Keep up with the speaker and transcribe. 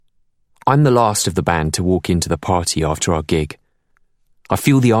I'm the last of the band to walk into the party after our gig. I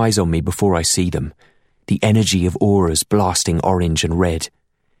feel the eyes on me before I see them, the energy of auras blasting orange and red.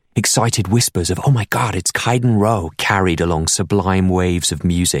 Excited whispers of, "Oh my God, it's Kaidan Rowe," carried along sublime waves of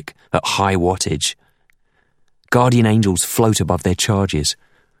music at high wattage. Guardian angels float above their charges,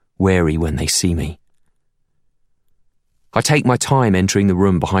 wary when they see me. I take my time entering the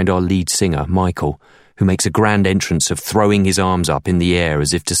room behind our lead singer, Michael, who makes a grand entrance of throwing his arms up in the air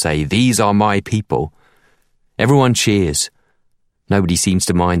as if to say, "These are my people." Everyone cheers. Nobody seems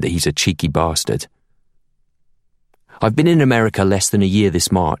to mind that he's a cheeky bastard. I've been in America less than a year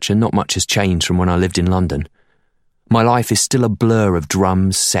this March, and not much has changed from when I lived in London. My life is still a blur of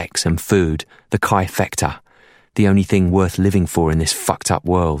drums, sex, and food, the trifecta, the only thing worth living for in this fucked up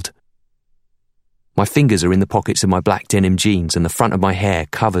world. My fingers are in the pockets of my black denim jeans, and the front of my hair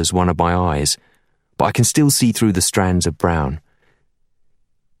covers one of my eyes, but I can still see through the strands of brown.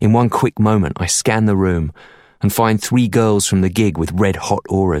 In one quick moment, I scan the room and find 3 girls from the gig with red-hot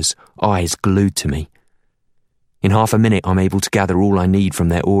auras, eyes glued to me. In half a minute, I'm able to gather all I need from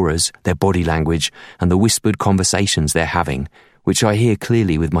their auras, their body language, and the whispered conversations they're having, which I hear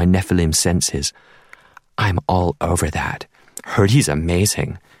clearly with my Nephilim senses. "I'm all over that. Heard he's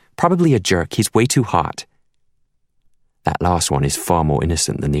amazing. Probably a jerk. He's way too hot." That last one is far more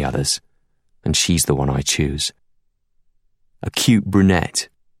innocent than the others, and she's the one I choose. A cute brunette.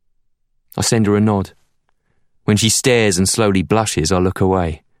 I send her a nod. When she stares and slowly blushes, I look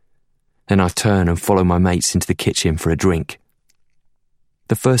away. Then I turn and follow my mates into the kitchen for a drink.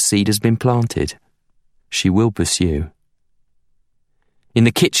 The first seed has been planted. She will pursue. In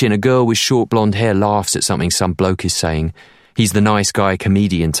the kitchen, a girl with short blonde hair laughs at something some bloke is saying. He's the nice guy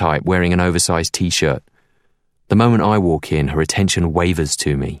comedian type wearing an oversized t-shirt. The moment I walk in, her attention wavers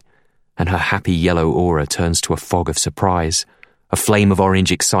to me, and her happy yellow aura turns to a fog of surprise, a flame of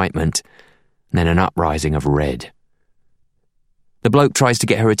orange excitement, and then an uprising of red. The bloke tries to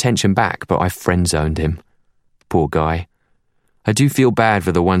get her attention back, but I've friend-zoned him. Poor guy. I do feel bad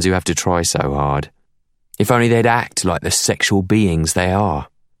for the ones who have to try so hard. If only they'd act like the sexual beings they are.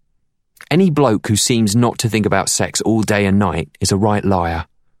 Any bloke who seems not to think about sex all day and night is a right liar.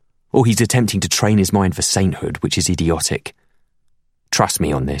 Or he's attempting to train his mind for sainthood, which is idiotic. Trust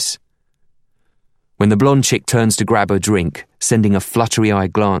me on this. When the blonde chick turns to grab her drink, sending a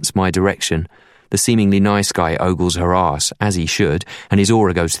fluttery-eyed glance my direction, the seemingly nice guy ogles her arse, as he should, and his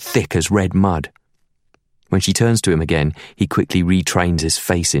aura goes thick as red mud. When she turns to him again, he quickly retrains his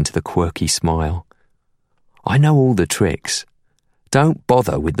face into the quirky smile. I know all the tricks. Don't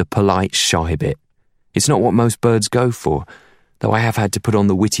bother with the polite, shy bit. It's not what most birds go for, though I have had to put on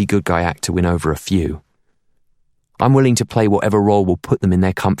the witty good guy act to win over a few. I'm willing to play whatever role will put them in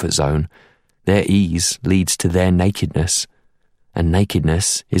their comfort zone. Their ease leads to their nakedness, and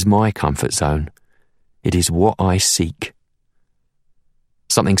nakedness is my comfort zone. It is what I seek.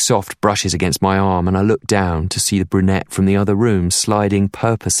 Something soft brushes against my arm, and I look down to see the brunette from the other room sliding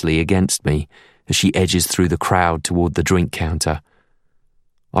purposely against me as she edges through the crowd toward the drink counter.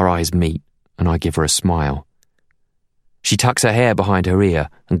 Our eyes meet, and I give her a smile. She tucks her hair behind her ear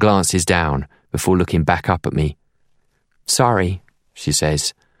and glances down before looking back up at me. "Sorry," she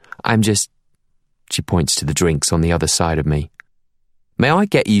says. "I'm just..." She points to the drinks on the other side of me. "May I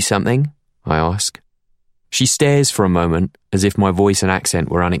get you something?" I ask. She stares for a moment as if my voice and accent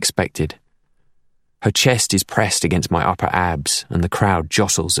were unexpected. Her chest is pressed against my upper abs, and the crowd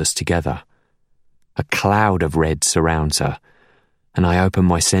jostles us together. A cloud of red surrounds her, and I open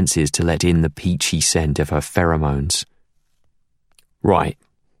my senses to let in the peachy scent of her pheromones. Right,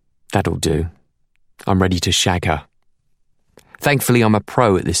 that'll do. I'm ready to shag her. Thankfully, I'm a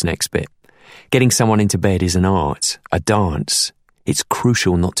pro at this next bit. Getting someone into bed is an art, a dance. It's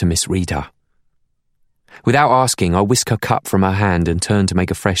crucial not to misread her. Without asking, I whisk her cup from her hand and turn to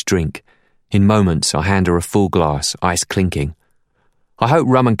make a fresh drink. In moments, I hand her a full glass, ice clinking. I hope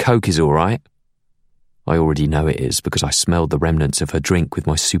rum and coke is all right. I already know it is because I smelled the remnants of her drink with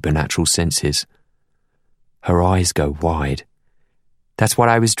my supernatural senses. Her eyes go wide. That's what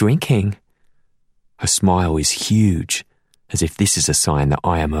I was drinking. Her smile is huge, as if this is a sign that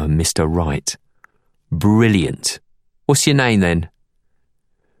I am her Mr. Right. Brilliant. What's your name then?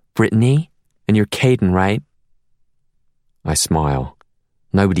 Brittany? And you're Kaidan, right? I smile.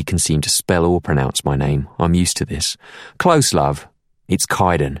 Nobody can seem to spell or pronounce my name. I'm used to this. Close, love. It's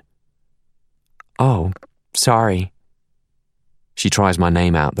Kaidan. Oh, sorry. She tries my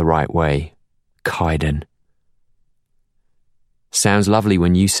name out the right way. Kaidan. Sounds lovely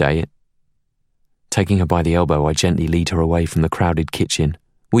when you say it. Taking her by the elbow, I gently lead her away from the crowded kitchen.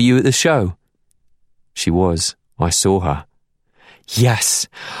 Were you at the show? She was. I saw her. Yes.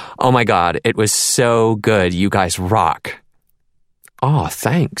 Oh my God, it was so good. You guys rock. Oh,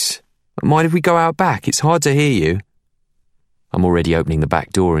 thanks. Mind if we go out back? It's hard to hear you. I'm already opening the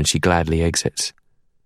back door and she gladly exits.